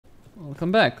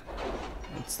Welcome back.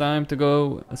 It's time to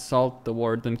go assault the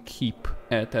Warden Keep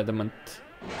at Adamant.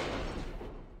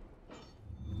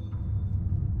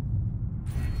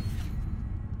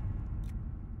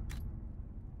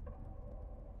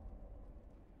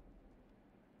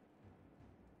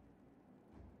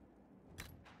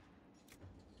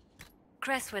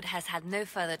 Crestwood has had no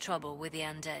further trouble with the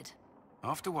undead.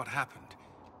 After what happened,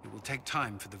 it will take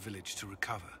time for the village to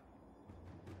recover.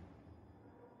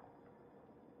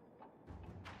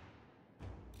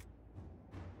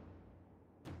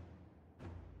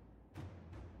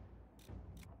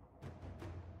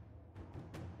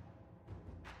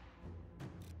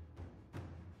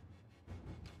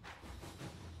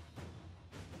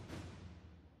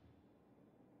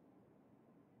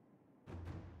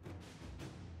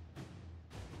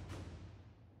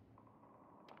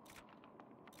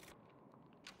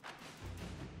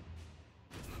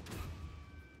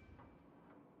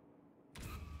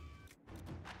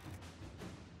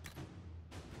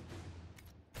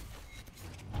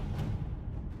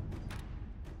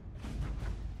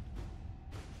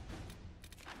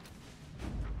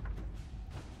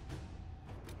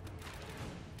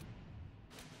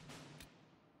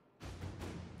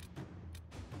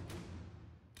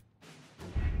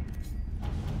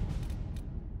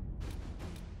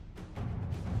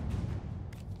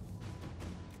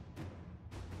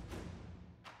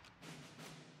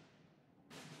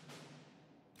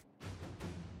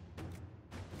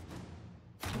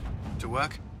 To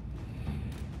work?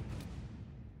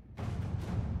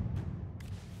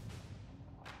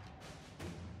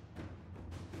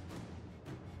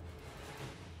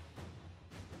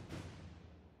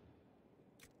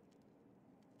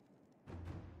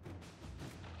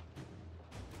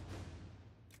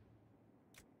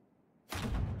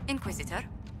 Inquisitor?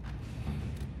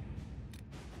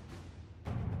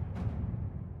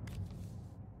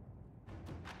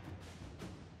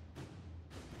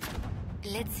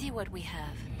 Let's see what we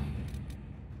have.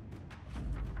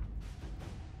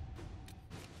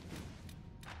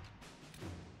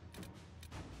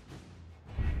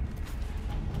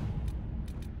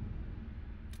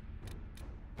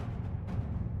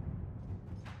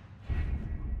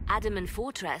 Adamant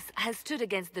Fortress has stood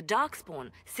against the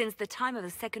Darkspawn since the time of the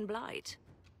Second Blight.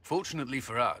 Fortunately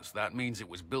for us, that means it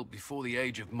was built before the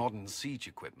age of modern siege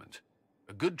equipment.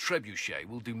 A good trebuchet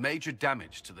will do major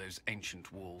damage to those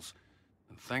ancient walls.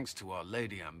 And thanks to our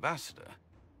Lady Ambassador...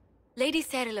 Lady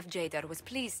Cyril of Jader was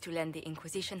pleased to lend the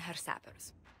Inquisition her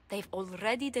sappers. They've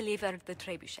already delivered the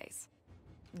trebuchets.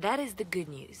 That is the good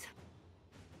news.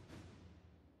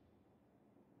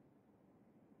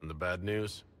 And the bad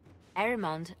news?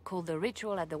 Adamant called the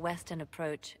ritual at the western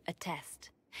approach a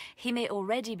test. He may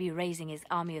already be raising his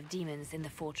army of demons in the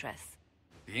fortress.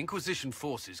 The Inquisition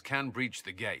forces can breach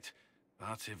the gate,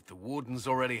 but if the Wardens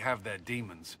already have their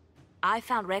demons... I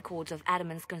found records of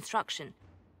Adamant's construction.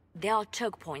 There are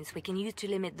choke points we can use to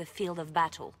limit the field of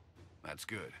battle. That's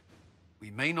good. We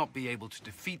may not be able to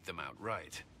defeat them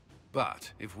outright.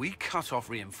 But if we cut off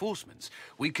reinforcements,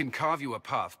 we can carve you a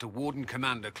path to Warden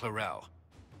Commander Clarel.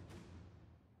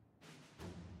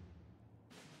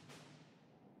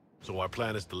 So our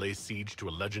plan is to lay siege to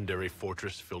a legendary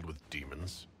fortress filled with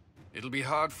demons? It'll be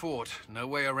hard fought, no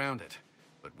way around it.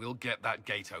 But we'll get that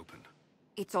gate open.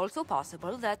 It's also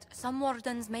possible that some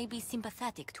wardens may be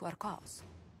sympathetic to our cause.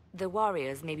 The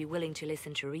warriors may be willing to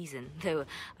listen to reason, though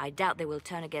I doubt they will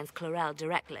turn against Clarel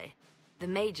directly. The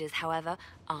mages, however,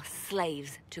 are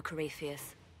slaves to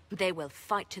Corypheus. They will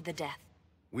fight to the death.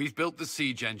 We've built the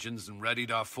siege engines and readied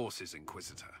our forces,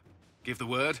 Inquisitor. Give the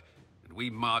word, and we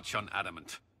march on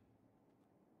Adamant.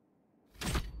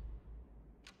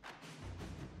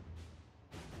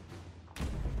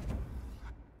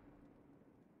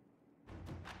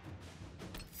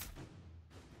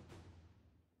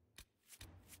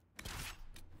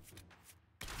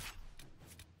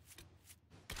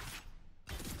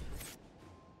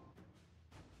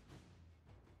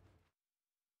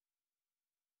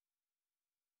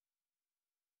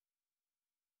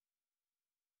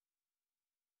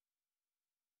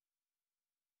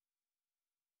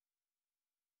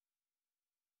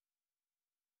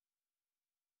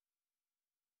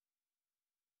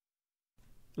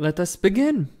 Let us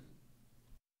begin.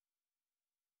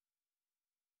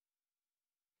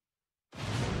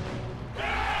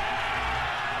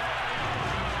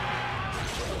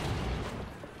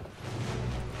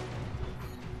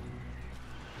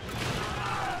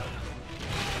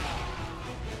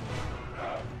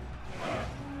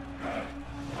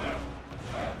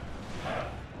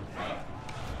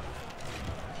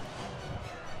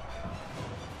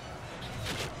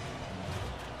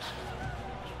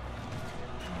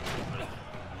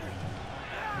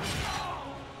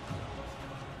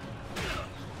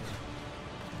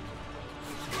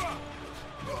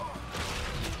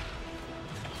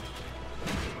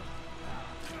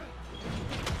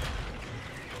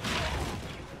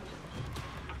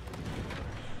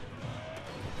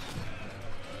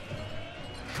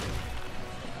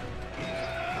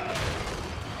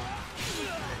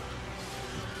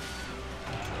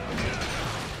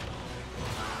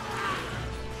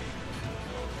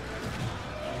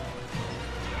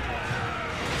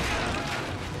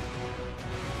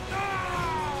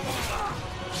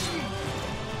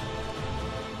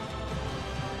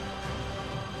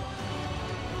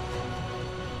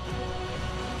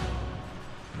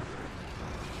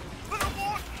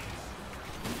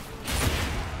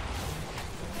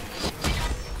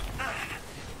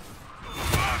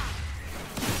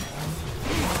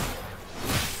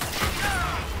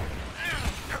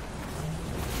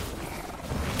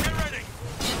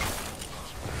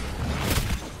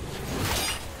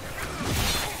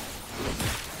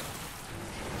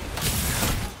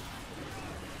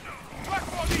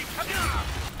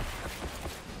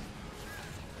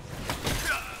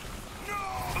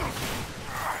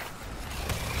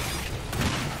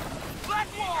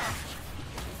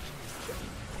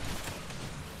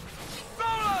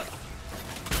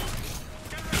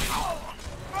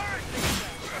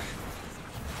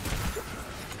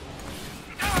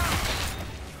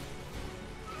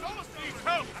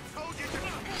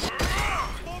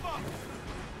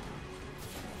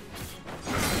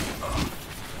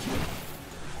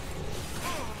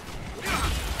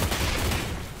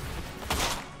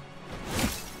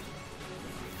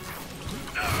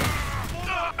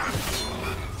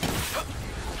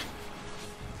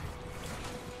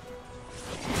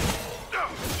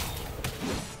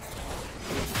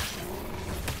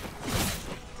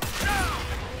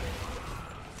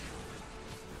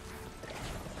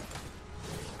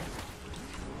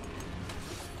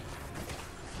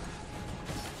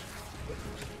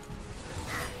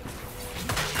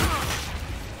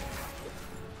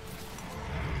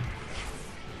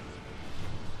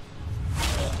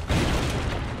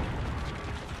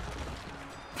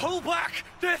 Pull back!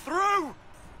 They're through!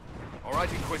 All right,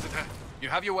 Inquisitor. You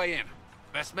have your way in.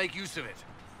 Best make use of it.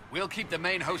 We'll keep the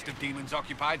main host of demons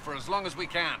occupied for as long as we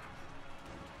can.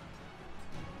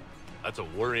 That's a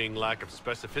worrying lack of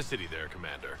specificity there,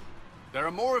 Commander. There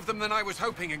are more of them than I was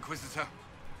hoping, Inquisitor.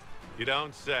 You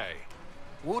don't say.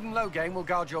 Warden Loghain will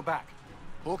guard your back.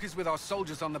 Hawk is with our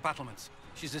soldiers on the battlements.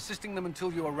 She's assisting them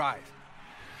until you arrive.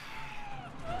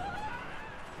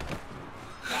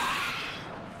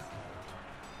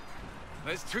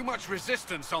 There's too much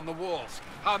resistance on the walls.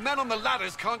 Our men on the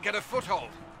ladders can't get a foothold.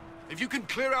 If you can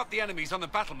clear out the enemies on the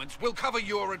battlements, we'll cover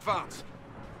your advance.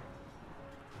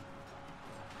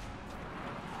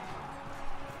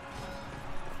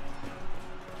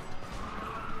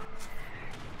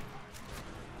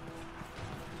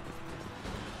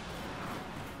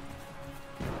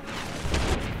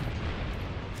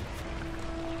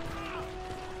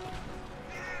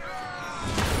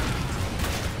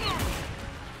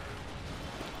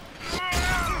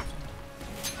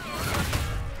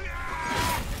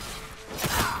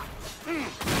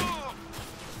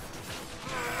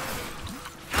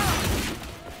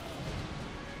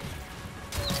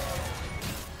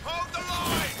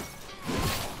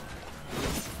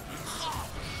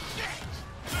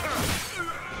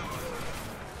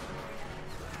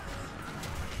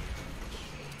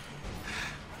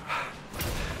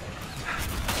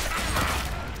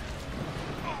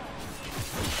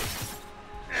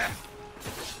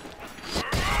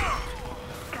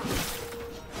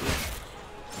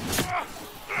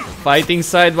 Fighting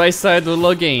side by side with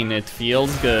Loghain, it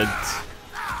feels good.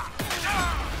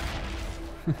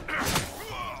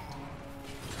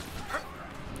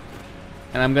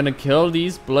 And I'm gonna kill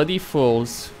these bloody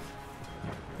fools.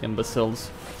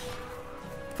 Imbeciles.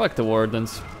 Fuck the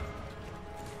wardens.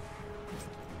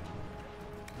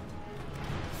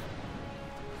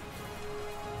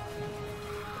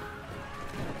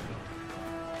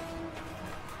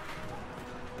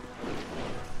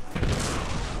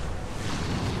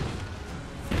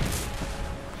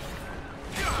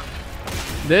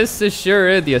 This is sure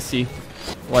idiocy,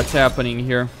 what's happening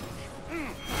here.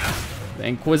 The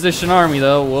Inquisition army,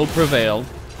 though, will prevail.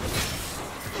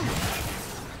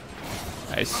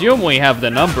 I assume we have the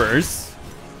numbers,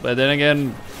 but then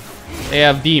again, they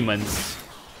have demons.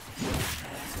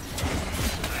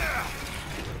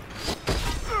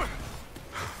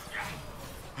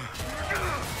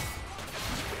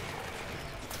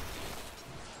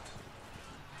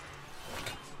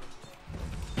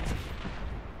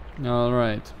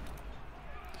 Alright.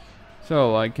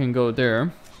 So I can go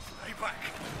there. Stay back.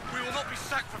 We will not be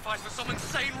sacrificed for some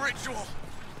insane ritual.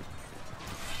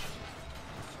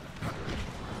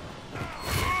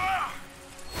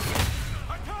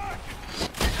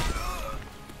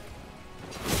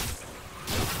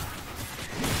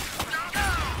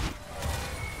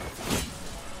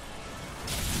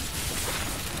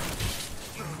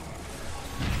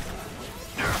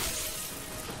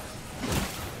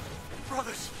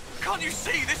 Brothers, can't you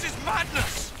see? This is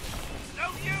madness! No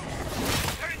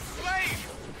use! They're enslaved!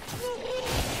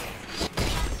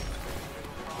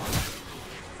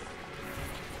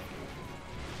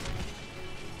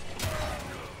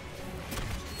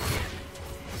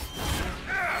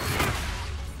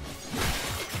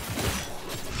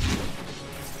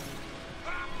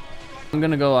 I'm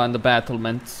gonna go on the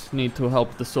battlement. Need to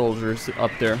help the soldiers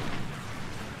up there.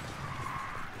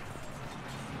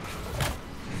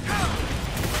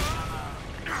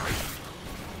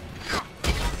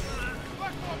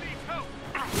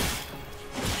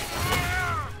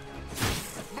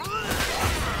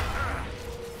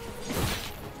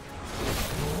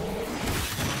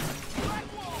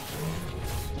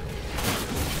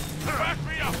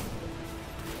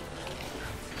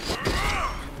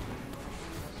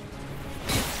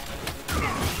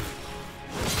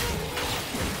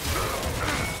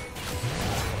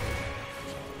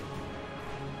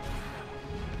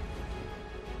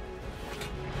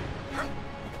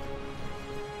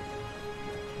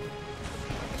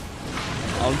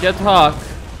 I'll get Hawk.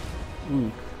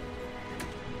 Ooh.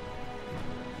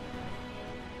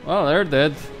 Well, they're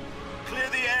dead. Clear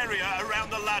the area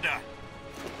around the ladder.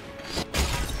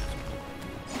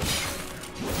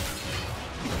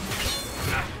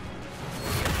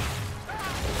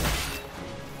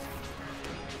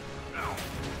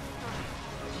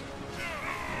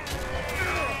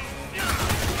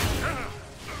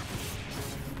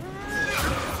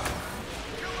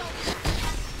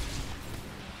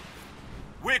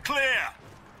 We're clear.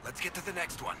 Let's get to the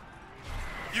next one.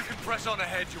 You can press on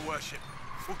ahead, Your Worship.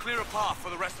 We'll clear a path for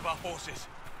the rest of our forces.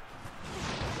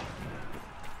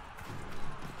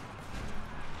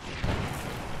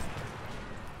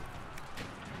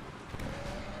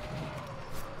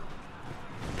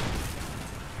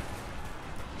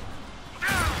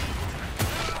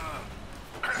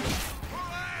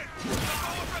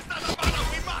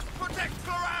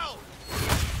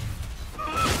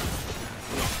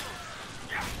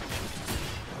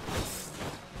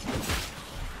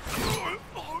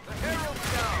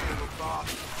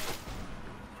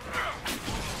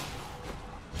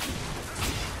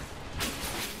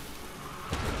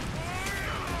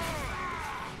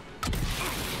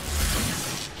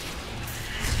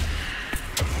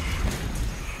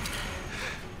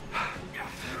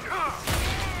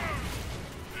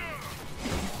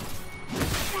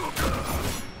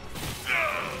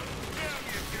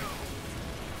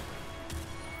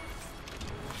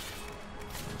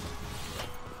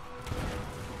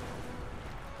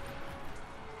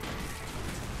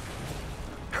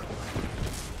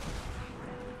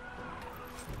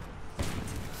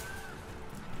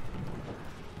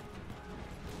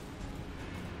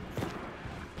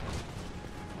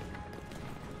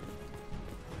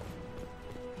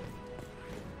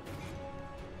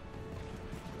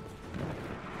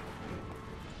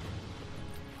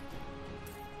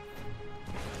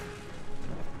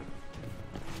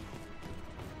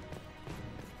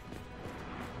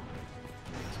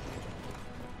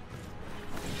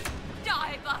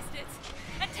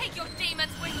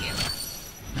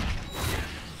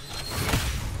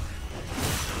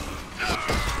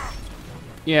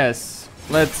 Yes,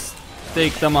 let's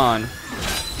take them on.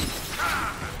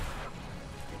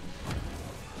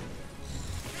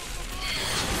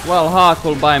 Well, Hawk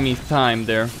will buy me time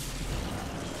there.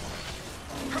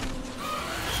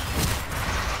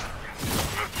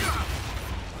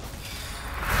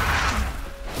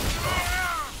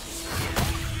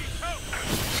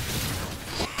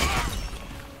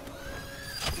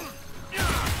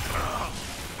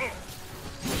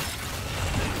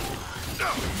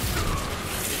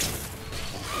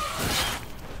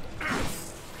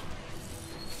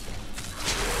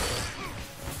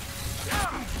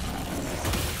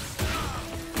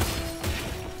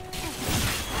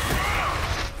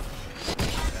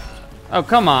 Oh,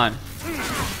 come on.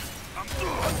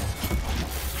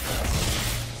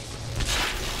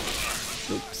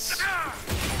 Oops.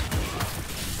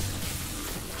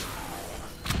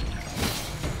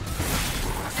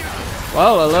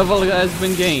 Well, a level has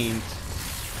been gained.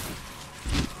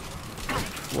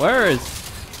 Where is...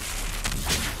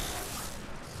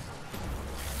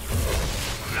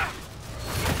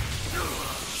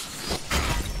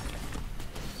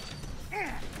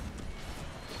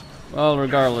 Well,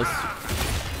 regardless.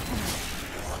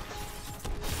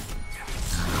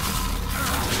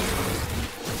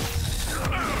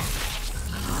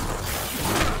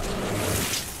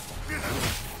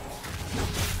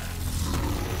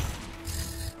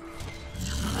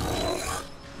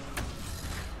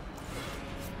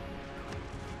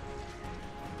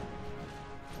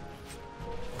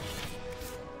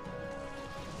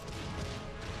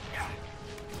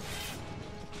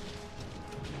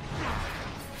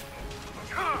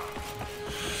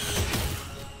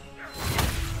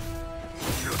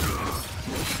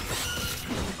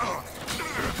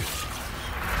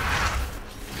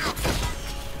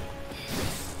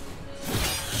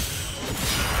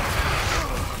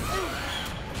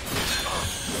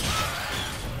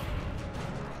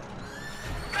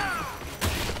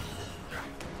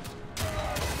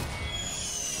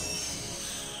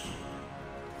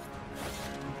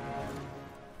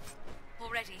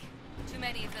 Already, too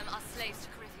many of them are slaves to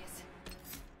Corypheus.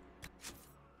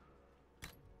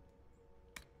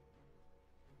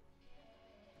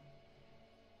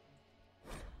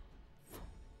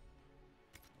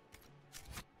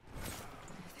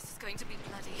 This is going to be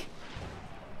bloody.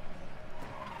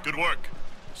 Good work.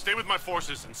 Stay with my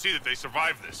forces and see that they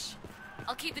survive this.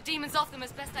 I'll keep the demons off them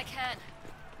as best I can.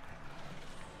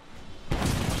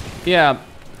 Yeah,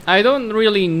 I don't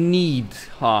really need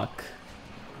Hawk.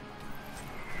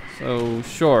 So,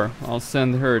 sure, I'll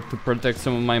send her to protect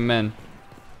some of my men.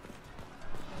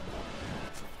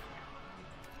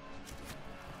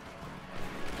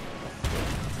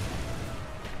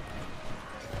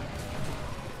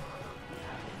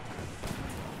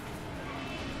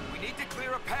 We need to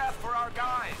clear a path for our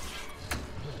guys.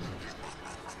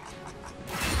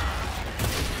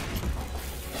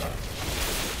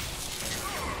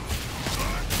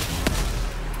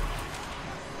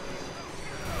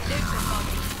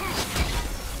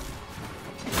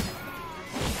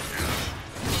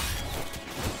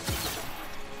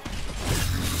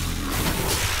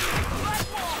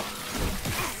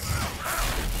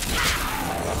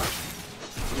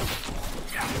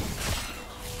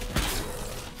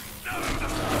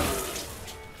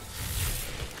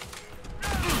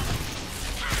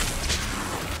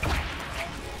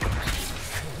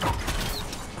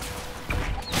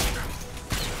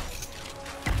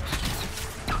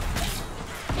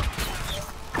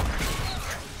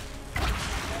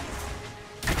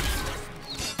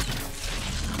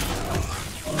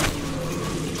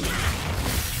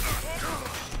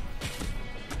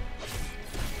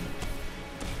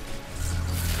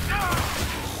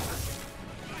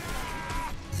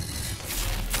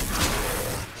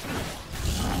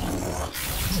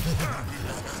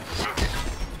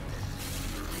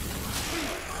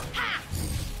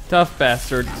 Tough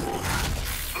bastard.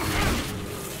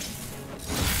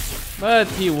 But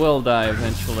he will die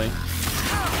eventually.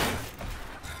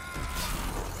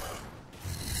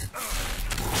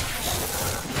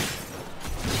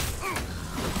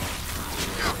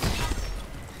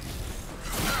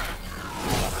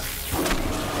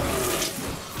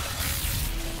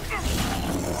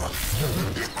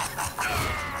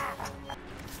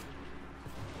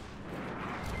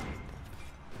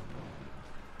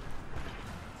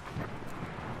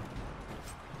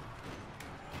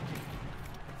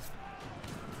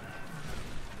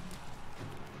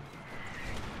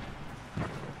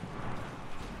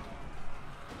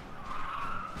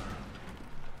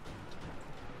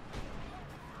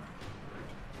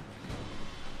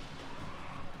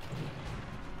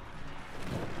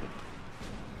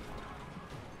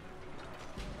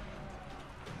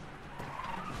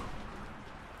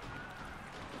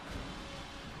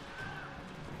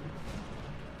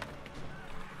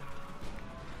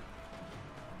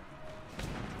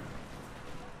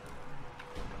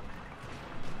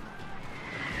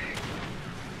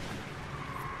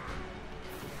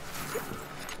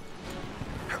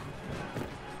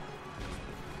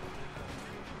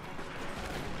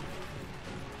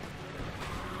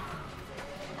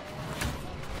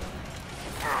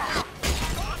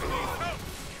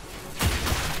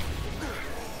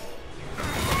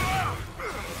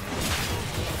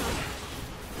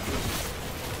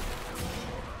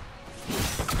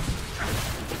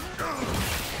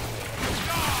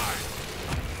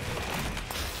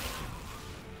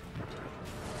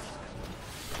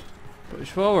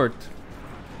 forward.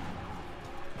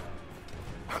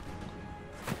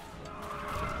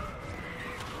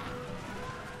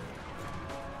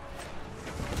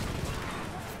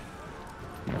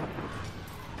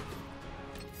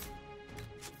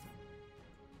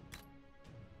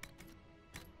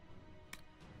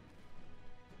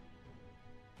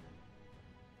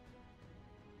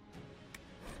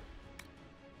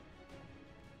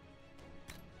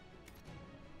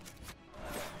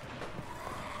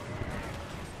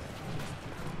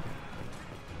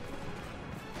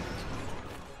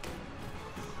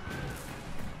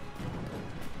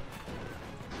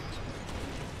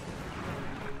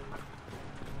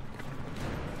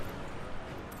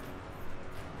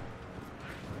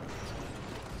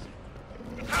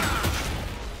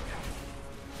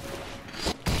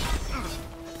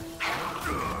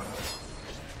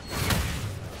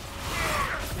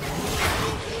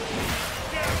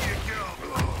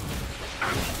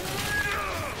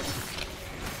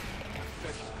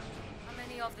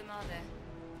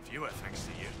 Fewer, thanks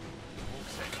to you. All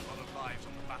saved a lot of lives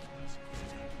on the battlements,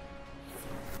 Inquisitor.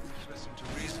 Listen to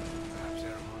reason. Perhaps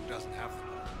Adamant doesn't have them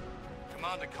all.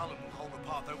 Commander Cullen will hold the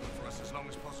path open for us as long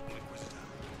as possible, Inquisitor.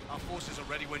 Our forces are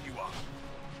ready when you are.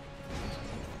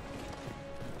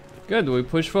 Good, we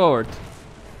push forward.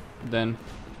 Then.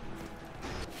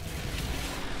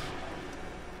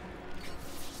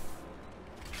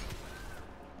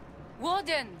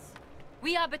 Wardens!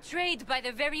 We are betrayed by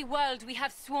the very world we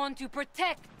have sworn to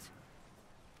protect.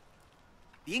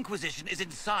 The Inquisition is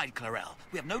inside, Clarel.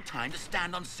 We have no time to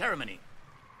stand on ceremony.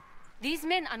 These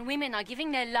men and women are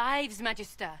giving their lives,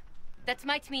 Magister. That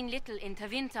might mean little in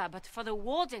Tevinter, but for the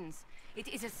Wardens, it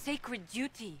is a sacred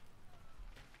duty.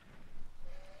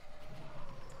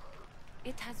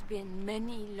 It has been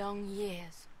many long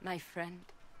years, my friend.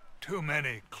 Too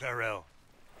many, Clarel.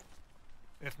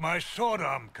 If my sword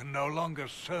arm can no longer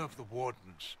serve the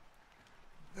Wardens,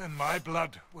 then my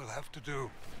blood will have to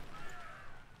do.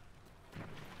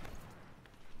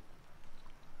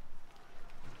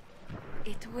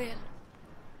 It will.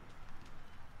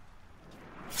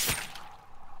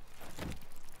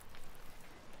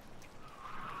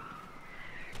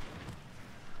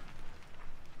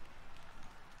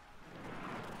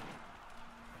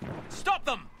 Stop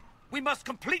them! We must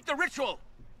complete the ritual!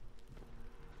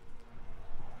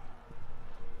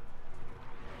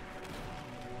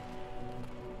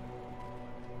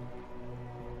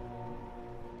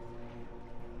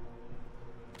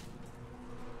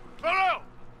 Clarel!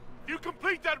 If you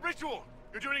complete that ritual,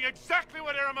 you're doing exactly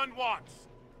what Adamant wants!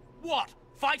 What?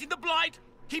 Fighting the Blight?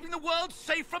 Keeping the world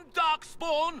safe from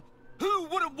Darkspawn? Who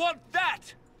wouldn't want that?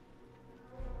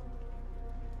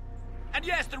 And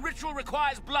yes, the ritual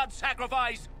requires blood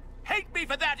sacrifice. Hate me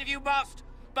for that if you must,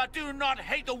 but do not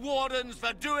hate the Wardens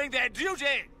for doing their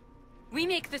duty! We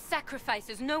make the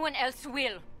sacrifices no one else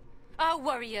will. Our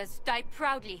warriors die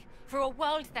proudly for a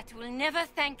world that will never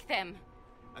thank them.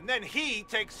 And then he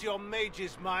takes your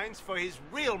mage's minds for his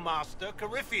real master,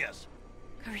 Corypheus.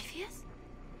 Corypheus?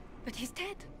 But he's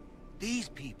dead. These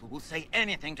people will say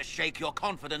anything to shake your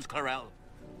confidence, Clarel.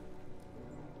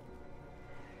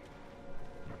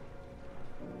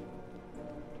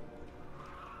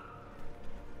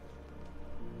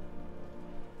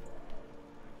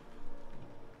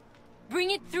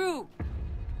 Bring it through!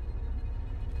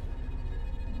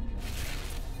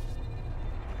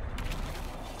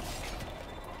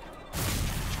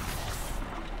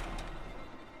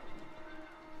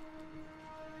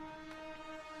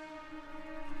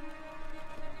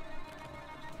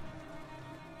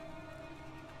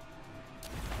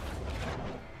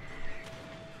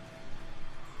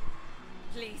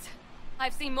 Please.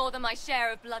 I've seen more than my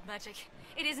share of blood magic.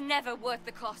 It is never worth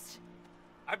the cost.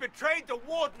 I betrayed the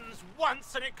Wardens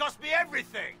once and it cost me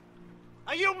everything.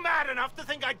 Are you mad enough to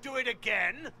think I'd do it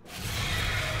again?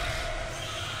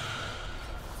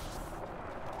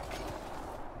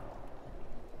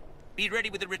 Be ready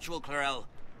with the ritual, Clarel.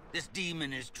 This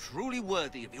demon is truly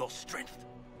worthy of your strength.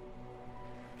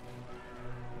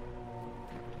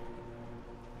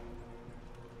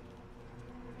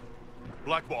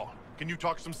 Blackwall, can you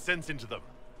talk some sense into them?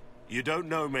 You don't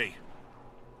know me,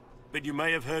 but you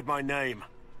may have heard my name.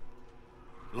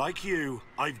 Like you,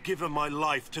 I've given my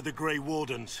life to the Grey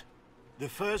Wardens. The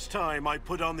first time I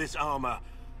put on this armor,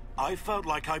 I felt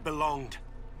like I belonged.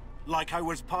 Like I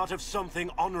was part of something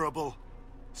honorable.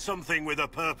 Something with a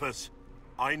purpose.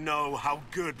 I know how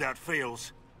good that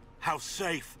feels. How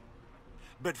safe.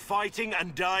 But fighting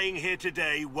and dying here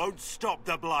today won't stop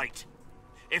the Blight.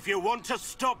 If you want to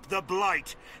stop the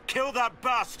Blight, kill that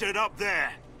bastard up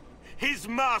there. His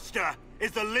master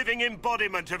is the living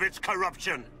embodiment of its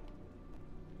corruption.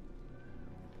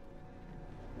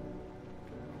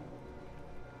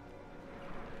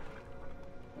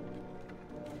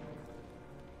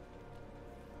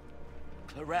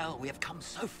 Clarel, we have come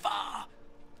so far.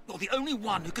 You're the only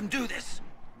one who can do this.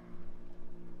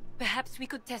 Perhaps we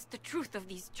could test the truth of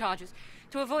these charges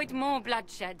to avoid more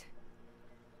bloodshed.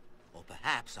 Or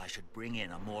perhaps I should bring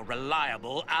in a more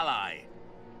reliable ally.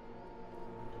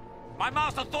 My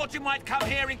master thought you might come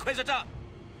here, Inquisitor.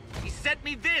 He sent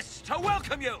me this to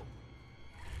welcome you.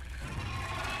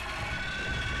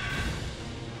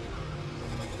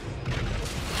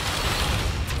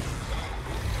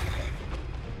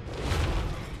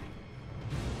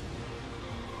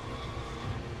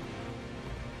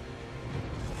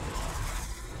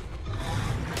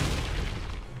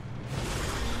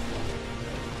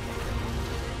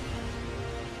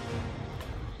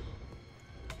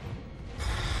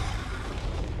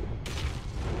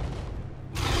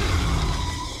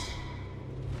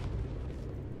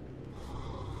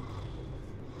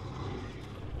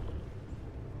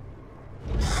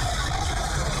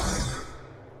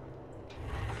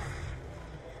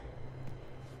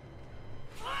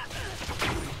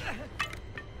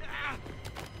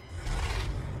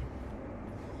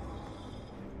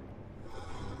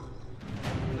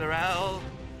 Clarel,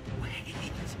 wait.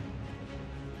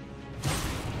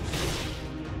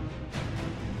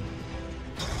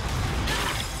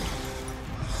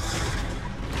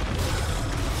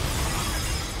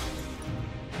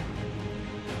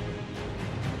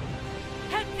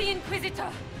 Help the Inquisitor!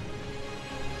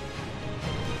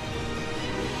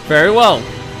 Very well.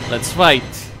 Let's fight.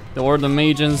 The Warden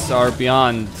Mages are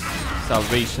beyond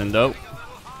salvation, though.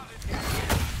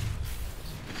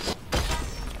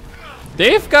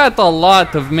 They've got a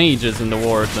lot of mages in the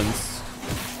Wardens,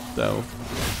 though.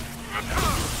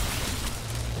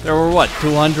 There were, what,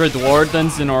 200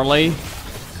 Wardens in Orlais?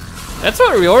 That's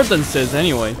what Riordan says,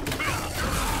 anyway.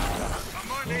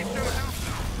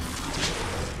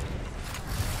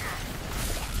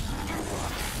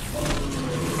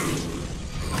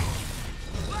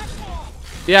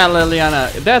 Yeah,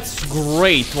 Liliana, that's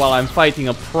great while I'm fighting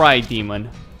a Pride Demon.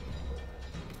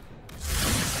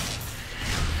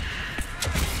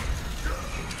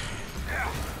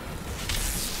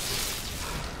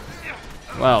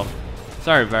 Well,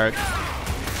 sorry, Varric.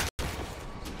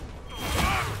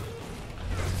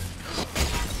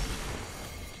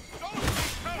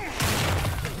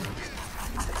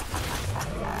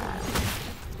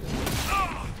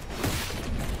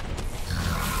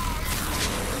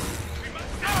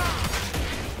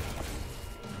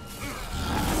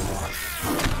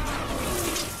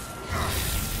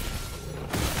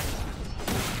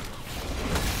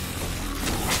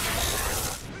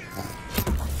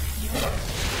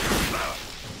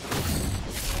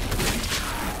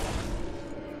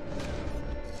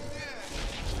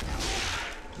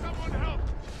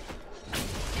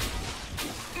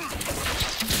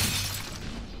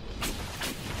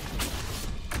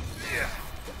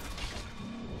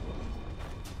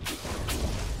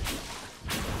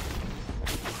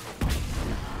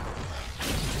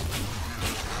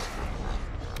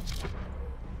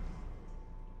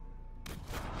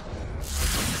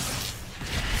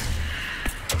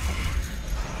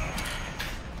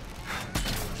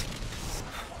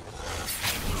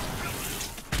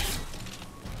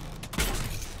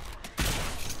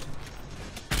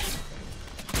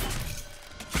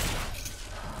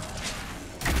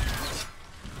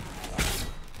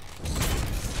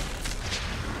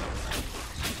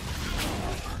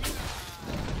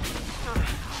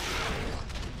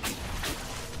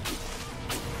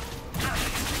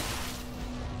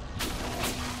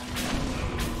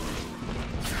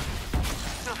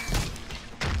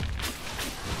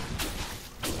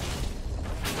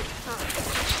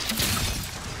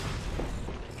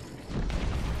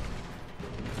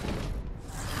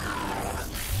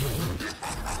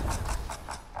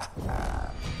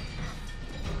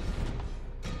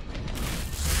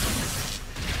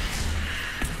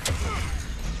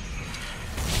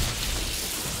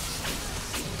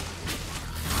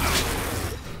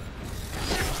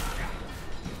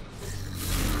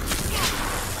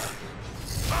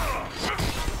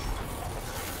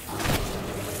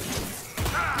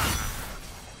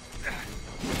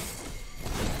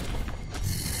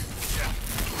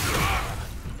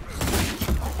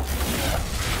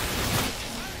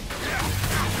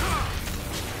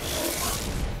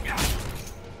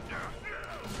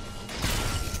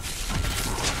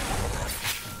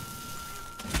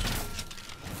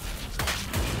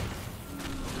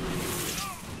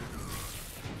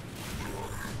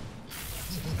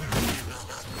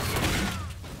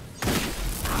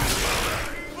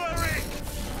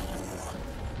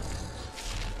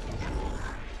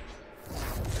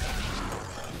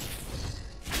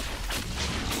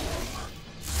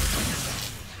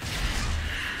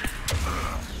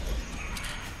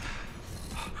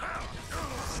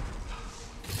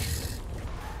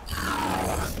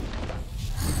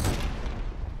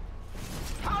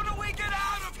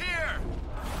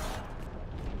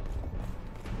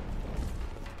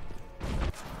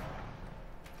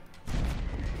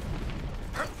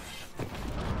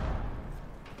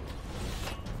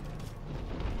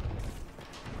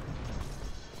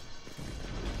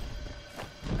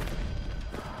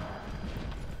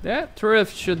 That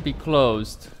rift should be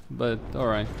closed, but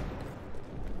alright.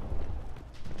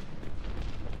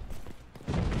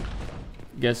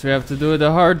 Guess we have to do it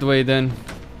the hard way then.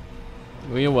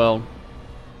 We will.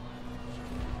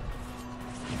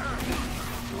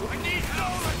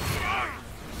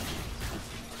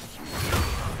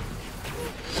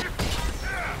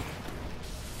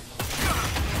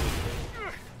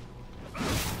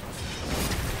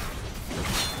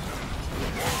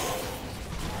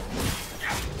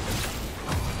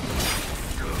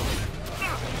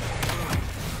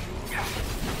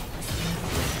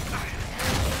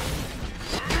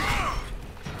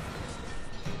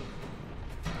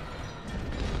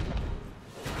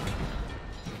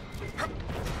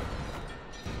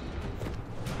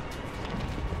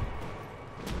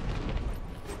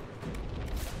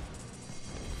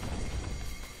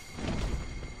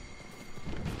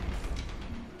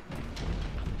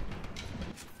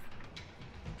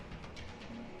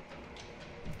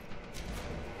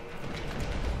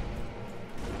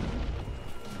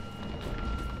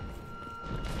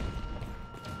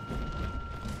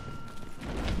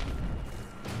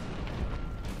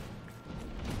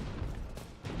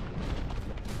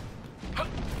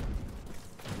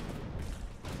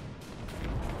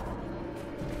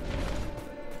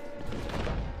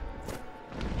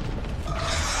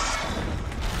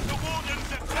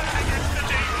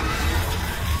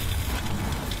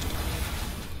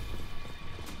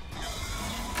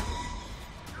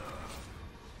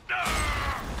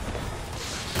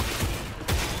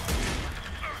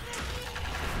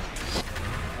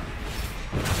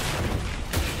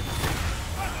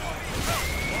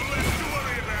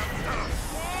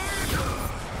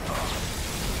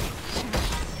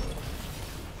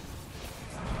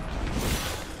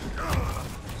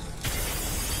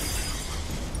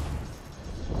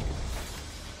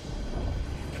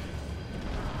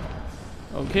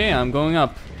 Okay, I'm going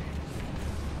up.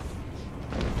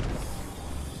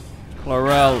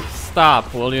 Chlorel,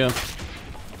 stop, will you?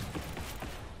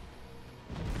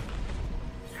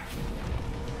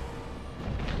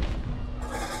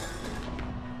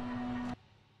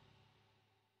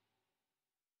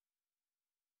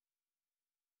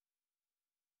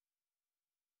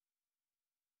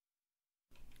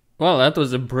 Well, that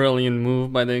was a brilliant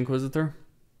move by the Inquisitor.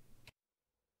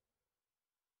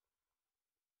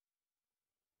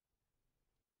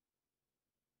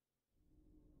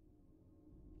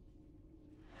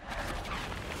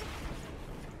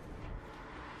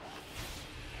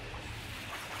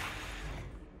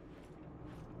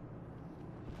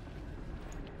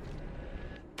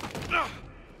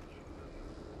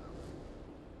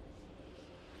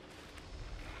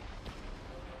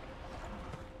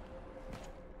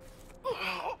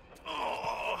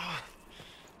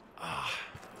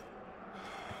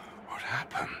 What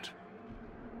happened?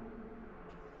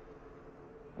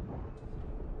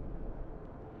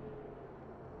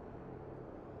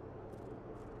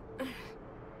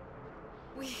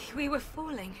 We were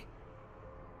falling.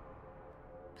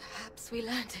 Perhaps we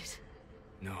learned it.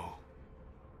 No.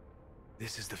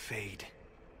 This is the Fade.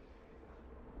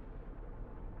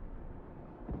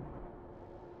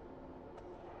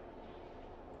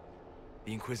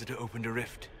 The Inquisitor opened a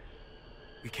rift.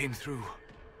 We came through.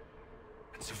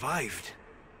 And survived.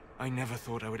 I never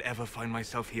thought I would ever find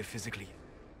myself here physically.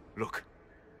 Look.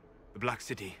 The Black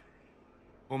City.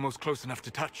 Almost close enough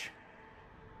to touch.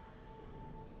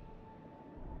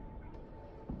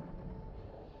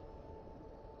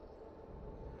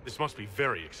 This must be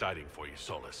very exciting for you,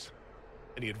 Solus.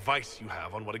 Any advice you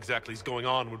have on what exactly is going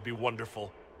on would be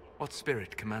wonderful. What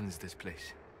spirit commands this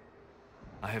place?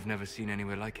 I have never seen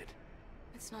anywhere like it.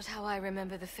 It's not how I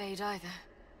remember the Fade either.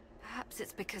 Perhaps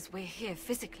it's because we're here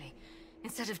physically,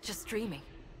 instead of just dreaming.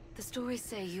 The stories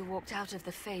say you walked out of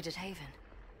the Fade at Haven.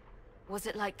 Was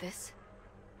it like this?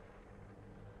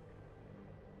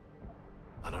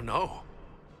 I don't know.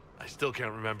 I still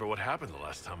can't remember what happened the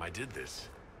last time I did this.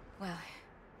 Well,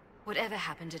 whatever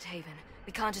happened at Haven,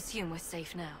 we can't assume we're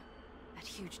safe now. That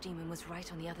huge demon was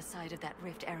right on the other side of that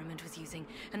rift Adamant was using,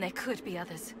 and there could be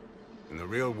others. In the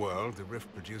real world, the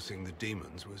rift producing the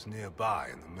demons was nearby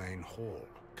in the main hall.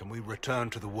 Can we return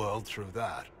to the world through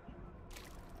that?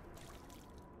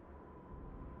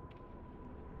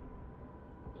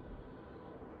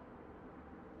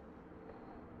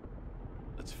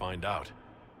 Let's find out.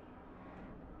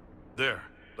 There,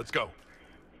 let's go.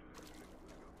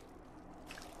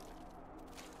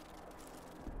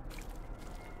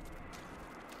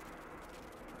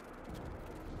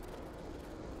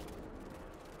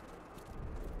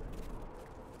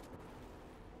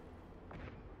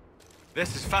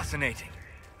 This is fascinating.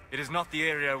 It is not the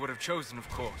area I would have chosen, of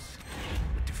course.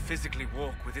 But to physically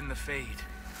walk within the Fade.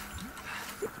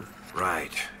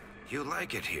 Right. You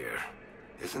like it here.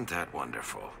 Isn't that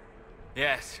wonderful?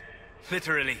 Yes,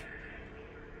 literally.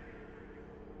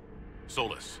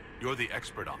 Solus, you're the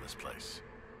expert on this place.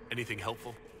 Anything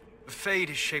helpful? The Fade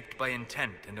is shaped by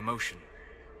intent and emotion.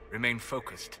 Remain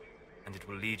focused, and it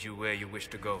will lead you where you wish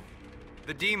to go.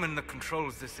 The demon that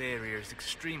controls this area is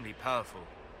extremely powerful.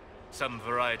 Some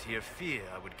variety of fear,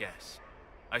 I would guess.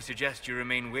 I suggest you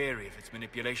remain wary of its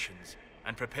manipulations,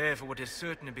 and prepare for what is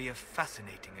certain to be a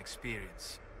fascinating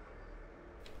experience.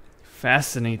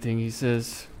 Fascinating, he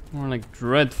says. More like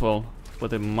dreadful, to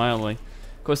put it mildly.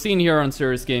 Costin here on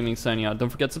Serious Gaming signing out. Don't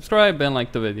forget to subscribe and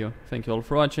like the video. Thank you all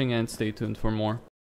for watching and stay tuned for more.